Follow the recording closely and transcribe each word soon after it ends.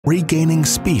regaining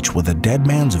speech with a dead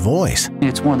man's voice.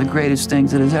 It's one of the greatest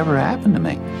things that has ever happened to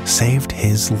me. Saved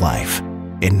his life.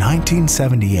 In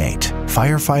 1978,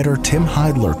 firefighter Tim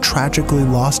Heidler tragically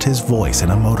lost his voice in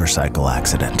a motorcycle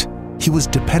accident. He was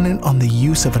dependent on the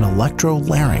use of an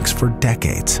electro-larynx for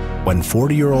decades. When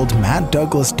 40-year-old Matt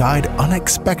Douglas died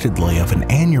unexpectedly of an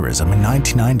aneurysm in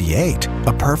 1998,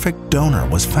 a perfect donor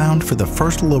was found for the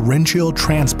first laryngeal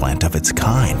transplant of its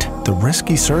kind. The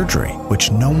risky surgery,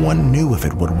 which no one knew if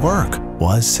it would work,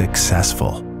 was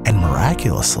successful. And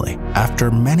miraculously,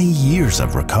 after many years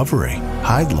of recovery,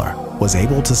 Heidler was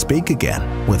able to speak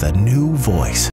again with a new voice.